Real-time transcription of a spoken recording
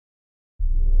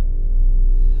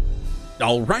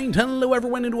Alright, hello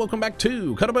everyone and welcome back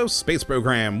to Kottabos Space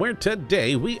Program, where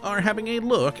today we are having a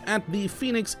look at the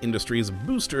Phoenix Industries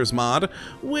Boosters mod,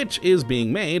 which is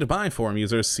being made by forum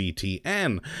user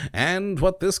CTN. And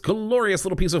what this glorious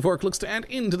little piece of work looks to add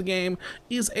into the game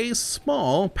is a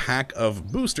small pack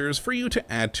of boosters for you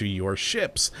to add to your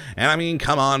ships. And I mean,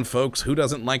 come on folks, who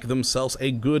doesn't like themselves a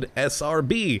good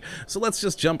SRB? So let's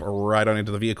just jump right on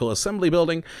into the vehicle assembly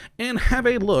building and have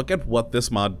a look at what this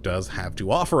mod does have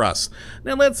to offer us.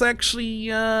 Now let's actually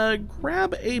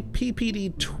grab a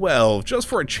PPD-12 just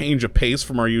for a change of pace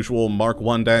from our usual Mark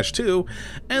 1-2,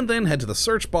 and then head to the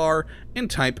search bar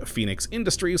and type Phoenix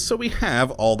Industries so we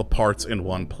have all the parts in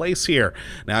one place here.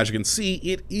 Now as you can see,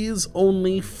 it is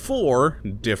only 4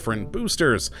 different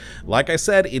boosters. Like I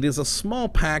said, it is a small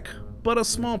pack, but a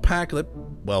small pack that,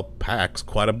 well, packs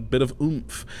quite a bit of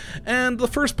oomph. And the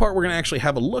first part we're going to actually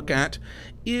have a look at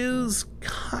is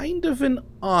kind of an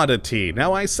oddity.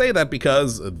 Now I say that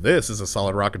because this is a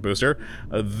solid rocket booster,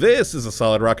 this is a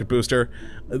solid rocket booster,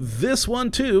 this one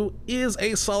too is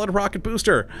a solid rocket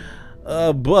booster.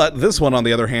 But this one, on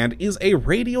the other hand, is a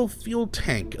radial fuel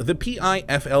tank. The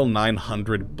PIFL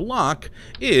 900 block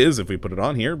is, if we put it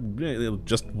on here,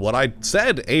 just what I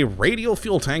said, a radial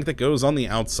fuel tank that goes on the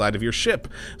outside of your ship.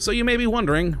 So you may be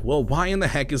wondering, well, why in the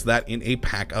heck is that in a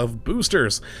pack of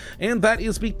boosters? And that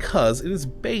is because it is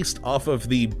based off of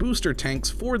the booster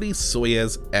tanks for the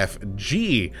Soyuz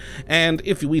FG. And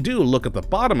if we do look at the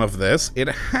bottom of this, it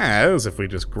has, if we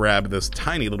just grab this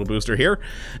tiny little booster here,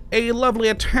 a lovely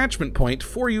attachment point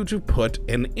for you to put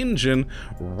an engine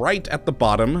right at the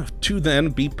bottom to then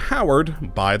be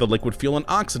powered by the liquid fuel and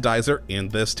oxidizer in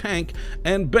this tank,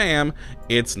 and bam,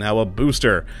 it's now a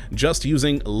booster, just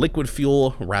using liquid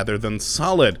fuel rather than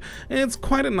solid. And it's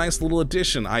quite a nice little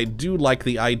addition. I do like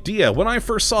the idea. When I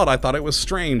first saw it, I thought it was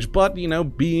strange, but you know,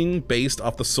 being based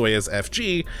off the Soyuz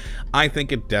FG, I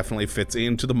think it definitely fits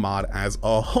into the mod as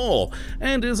a whole,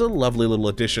 and is a lovely little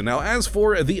addition. Now as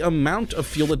for the amount of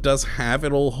fuel it does have,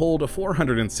 it'll hold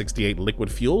 468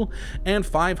 liquid fuel and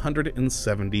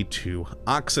 572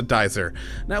 oxidizer.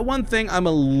 Now one thing I'm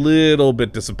a little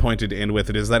bit disappointed in with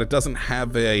it is that it doesn't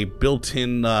have a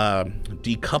built-in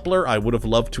decoupler. I would have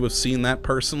loved to have seen that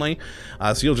personally,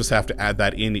 so you'll just have to add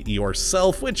that in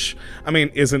yourself, which, I mean,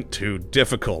 isn't too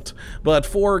difficult, but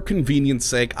for convenience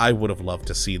sake, I would have loved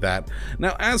to see that.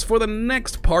 Now as for the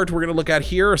next part we're going to look at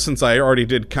here, since I already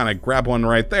did kind of grab one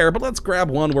right there, but let's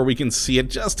grab one where we can see it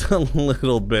just a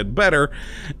little bit better.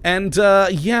 And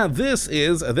yeah, this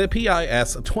is the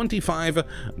PIS-25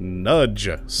 Nudge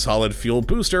solid fuel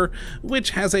booster, which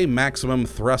has a maximum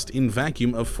thrust in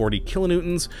vacuum of 40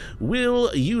 kilonewtons,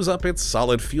 will use up its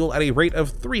solid fuel at a rate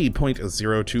of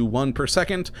 3.021 per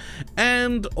second,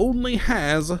 and only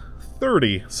has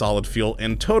 30 solid fuel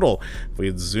in total. If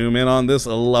we zoom in on this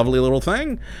lovely little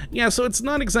thing, yeah, so it's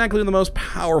not exactly the most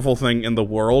powerful thing in the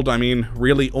world. I mean,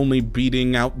 really only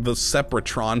beating out the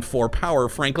Sepratron for power,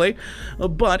 frankly,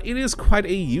 but it is quite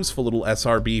a useful little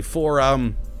SRB for,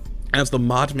 as the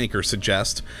mod maker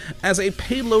suggests, as a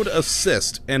payload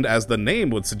assist, and as the name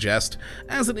would suggest,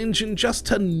 as an engine just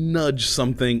to nudge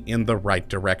something in the right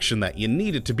direction that you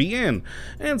need it to be in.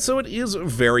 And so it is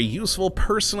very useful.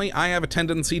 Personally, I have a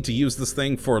tendency to use this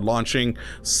thing for launching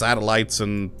satellites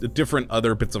and different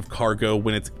other bits of cargo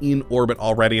when it's in orbit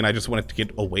already and I just want it to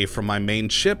get away from my main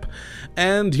ship.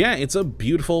 And yeah, it's a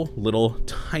beautiful little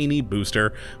tiny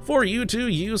booster for you to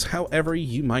use however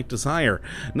you might desire.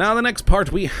 Now the next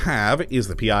part we have is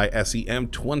the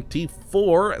PISEM-24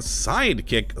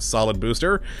 Sidekick solid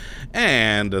booster,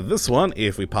 and this one,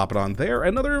 if we pop it on there,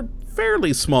 another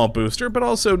fairly small booster, but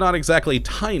also not exactly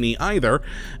tiny either.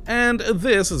 And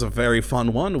this is a very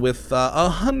fun one with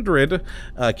 100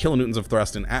 kilonewtons of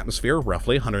thrust in atmosphere,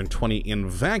 roughly 120 in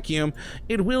vacuum.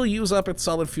 It will use up its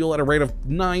solid fuel at a rate of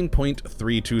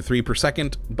 9.323 per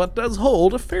second, but does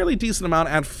hold a fairly decent amount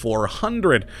at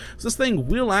 400. So this thing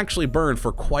will actually burn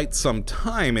for quite some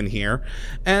time in here,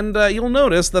 and you'll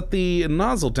notice that the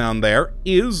nozzle down there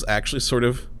is actually sort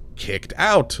of kicked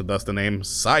out, thus the name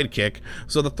Sidekick.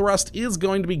 So the thrust is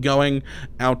going to be going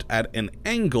out at an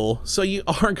angle, so you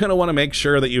are going to want to make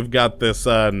sure that you've got this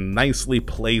nicely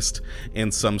placed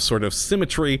in some sort of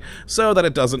symmetry so that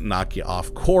it doesn't knock you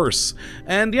off course.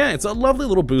 And yeah, it's a lovely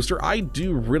little booster. I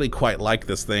do really quite like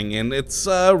this thing, and it's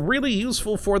really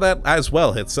useful for that as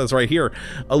well. It says right here,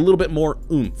 a little bit more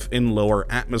oomph in lower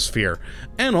atmosphere,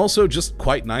 and also just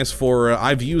quite nice for,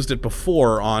 I've used it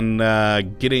before on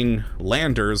getting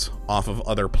landers off of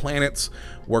other planets,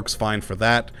 works fine for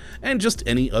that, and just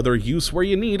any other use where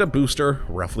you need a booster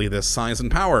roughly this size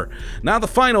and power. Now the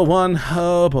final one,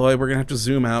 oh boy, we're gonna have to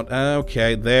zoom out.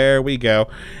 Okay, there we go,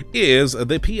 is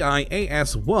the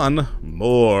PIAS-1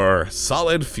 more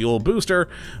solid fuel booster,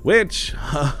 which,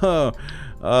 oh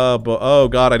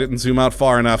god, I didn't zoom out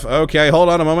far enough. Okay, hold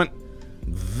on a moment.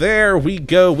 There we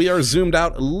go, we are zoomed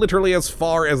out literally as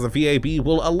far as the VAB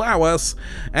will allow us,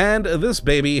 and this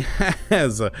baby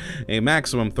has a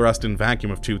maximum thrust in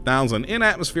vacuum of 2,000. In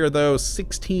atmosphere though,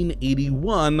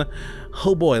 1681,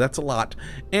 oh boy, that's a lot,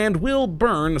 and will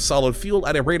burn solid fuel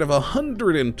at a rate of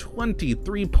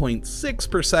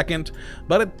 123.6 per second,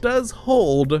 but it does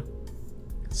hold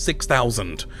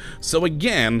 6,000. So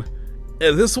again,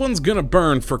 this one's gonna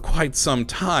burn for quite some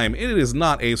time. It is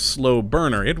not a slow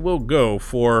burner. It will go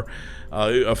for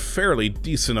a fairly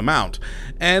decent amount,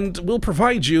 and will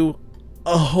provide you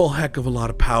a whole heck of a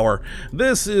lot of power.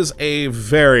 This is a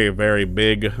very, very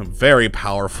big, very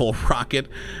powerful rocket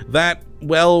that,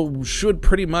 well, should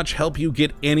pretty much help you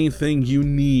get anything you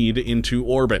need into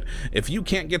orbit. If you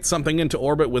can't get something into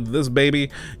orbit with this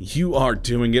baby, you are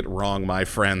doing it wrong, my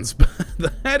friends.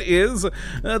 That is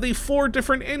the 4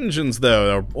 different engines,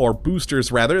 though, or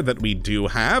boosters, rather, that we do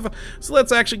have. So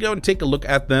let's actually go and take a look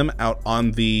at them out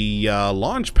on the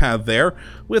launch pad there,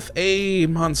 with a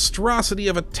monstrosity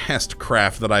of a test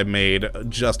craft that I made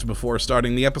just before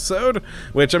starting the episode,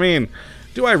 which, I mean,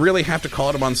 do I really have to call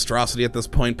it a monstrosity at this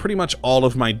point? Pretty much all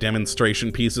of my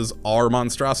demonstration pieces are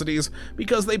monstrosities,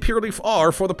 because they purely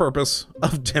are for the purpose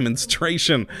of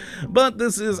demonstration. But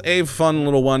this is a fun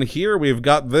little one here. We've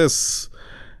got this...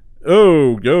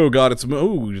 Oh god, it's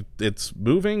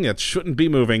moving. It shouldn't be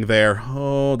moving there.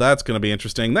 Oh, that's going to be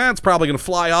interesting. That's probably going to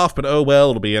fly off, but oh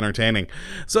well, it'll be entertaining.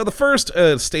 So the first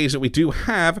stage that we do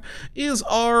have is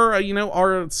our,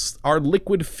 our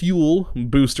liquid fuel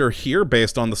booster here,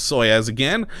 based on the Soyuz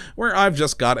again, where I've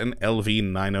just got an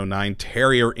LV-909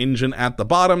 Terrier engine at the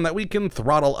bottom that we can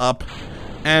throttle up.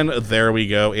 And there we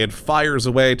go. It fires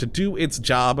away to do its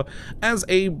job as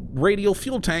a radial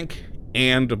fuel tank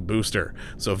and booster.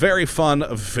 So very fun,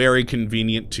 very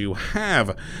convenient to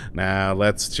have. Now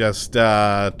let's just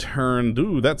turn...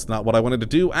 Ooh, that's not what I wanted to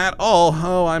do at all.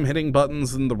 Oh, I'm hitting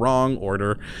buttons in the wrong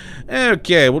order.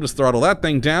 Okay, we'll just throttle that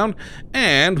thing down,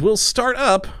 and we'll start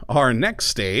up our next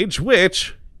stage,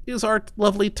 which is our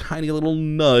lovely tiny little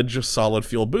nudge solid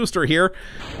fuel booster here.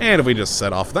 And if we just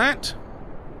set off that...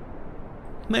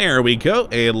 There we go,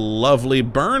 a lovely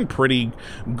burn, pretty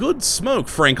good smoke,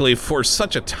 frankly, for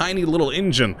such a tiny little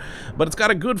engine. But it's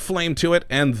got a good flame to it,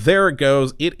 and there it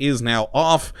goes. It is now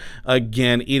off.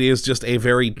 Again, it is just a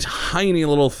very tiny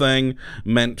little thing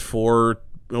meant for,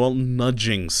 well,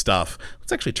 nudging stuff.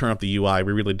 Let's actually turn up the UI.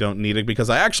 We really don't need it, because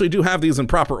I actually do have these in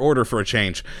proper order for a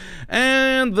change.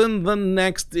 And then the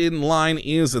next in line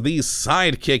is the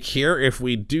Sidekick here. If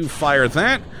we do fire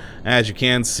that, as you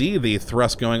can see, the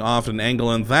thrust going off at an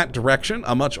angle in that direction,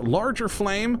 a much larger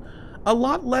flame, a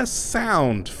lot less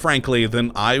sound, frankly,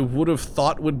 than I would have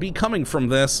thought would be coming from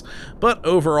this, but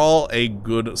overall, a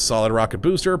good solid rocket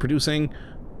booster producing,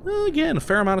 well, again, a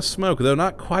fair amount of smoke, though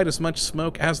not quite as much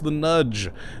smoke as the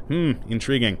nudge.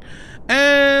 Intriguing.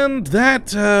 And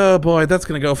that, boy, that's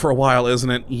gonna go for a while, isn't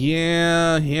it?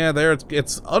 Yeah, there,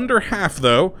 it's under half,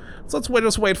 though. So let's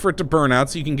just wait for it to burn out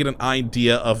so you can get an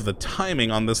idea of the timing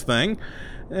on this thing.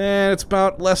 And it's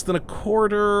about less than a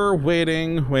quarter.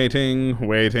 Waiting,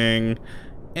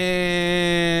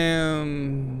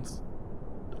 and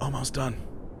almost done.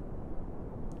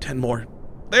 10 more.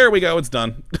 There we go, it's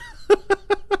done.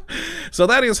 So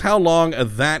that is how long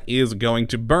that is going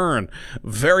to burn.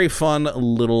 Very fun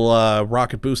little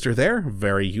rocket booster there.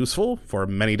 Very useful for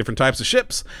many different types of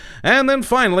ships. And then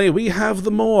finally, we have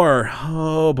the more.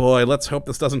 Oh boy, let's hope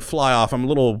this doesn't fly off. I'm a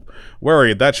little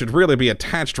worried. That should really be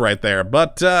attached right there.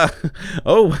 But,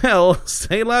 oh well,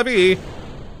 c'est la vie.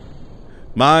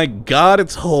 My god,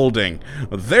 it's holding.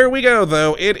 There we go,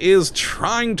 though. It is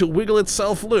trying to wiggle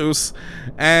itself loose,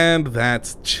 and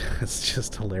that's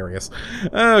just hilarious.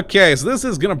 Okay, so this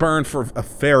is going to burn for a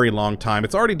very long time.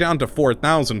 It's already down to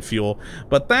 4,000 fuel,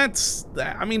 but that's,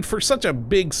 I mean, for such a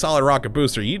big solid rocket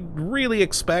booster, you'd really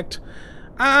expect...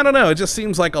 I don't know, it just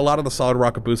seems like a lot of the solid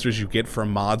rocket boosters you get from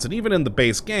mods, and even in the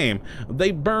base game, they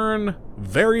burn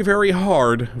very, very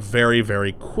hard, very,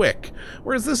 very quick.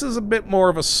 Whereas this is a bit more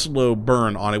of a slow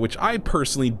burn on it, which I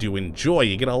personally do enjoy.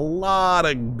 You get a lot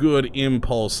of good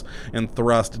impulse and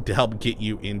thrust to help get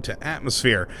you into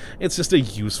atmosphere. It's just a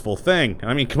useful thing.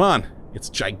 I mean, come on. It's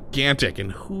gigantic,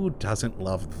 and who doesn't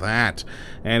love that?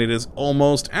 And it is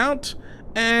almost out.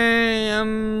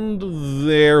 And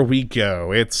there we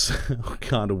go. It's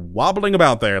kind of wobbling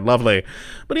about there. Lovely.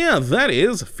 But yeah, that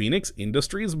is Phoenix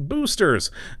Industries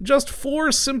boosters. Just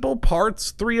 4 simple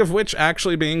parts, 3 of which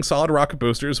actually being solid rocket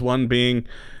boosters, 1 being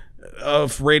a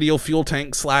radial fuel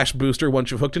tank / booster once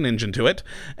you've hooked an engine to it.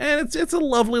 And it's a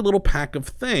lovely little pack of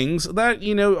things that,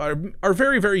 you know, are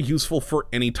very, very useful for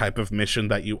any type of mission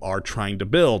that you are trying to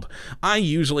build. I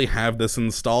usually have this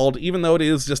installed, even though it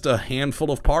is just a handful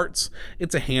of parts,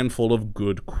 it's a handful of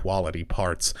good quality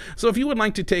parts. So if you would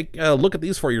like to take a look at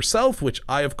these for yourself, which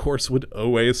I of course would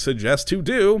always suggest to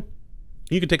do,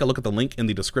 you can take a look at the link in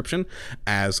the description,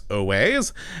 as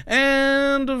always.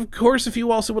 And, of course, if you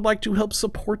also would like to help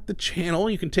support the channel,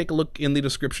 you can take a look in the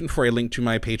description for a link to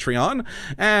my Patreon.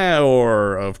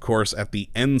 Or, of course, at the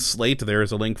end slate, there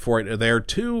is a link for it there,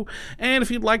 too. And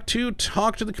if you'd like to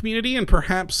talk to the community and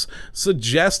perhaps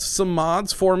suggest some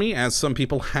mods for me, as some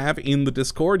people have in the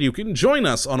Discord, you can join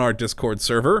us on our Discord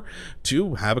server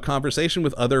to have a conversation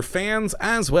with other fans,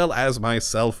 as well as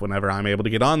myself whenever I'm able to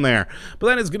get on there. But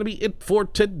that is going to be it for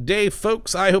today,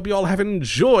 folks. I hope you all have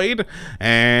enjoyed,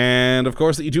 and of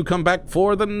course that you do come back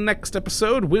for the next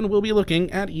episode when we'll be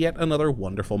looking at yet another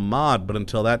wonderful mod. But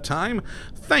until that time,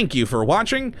 thank you for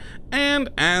watching, and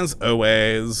as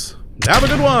always, have a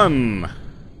good one!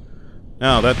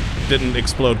 Oh, that didn't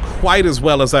explode quite as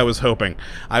well as I was hoping.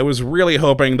 I was really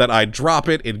hoping that I'd drop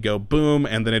it, it'd go boom,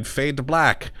 and then it'd fade to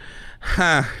black.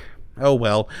 Ha. Oh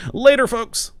well. Later,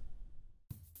 folks!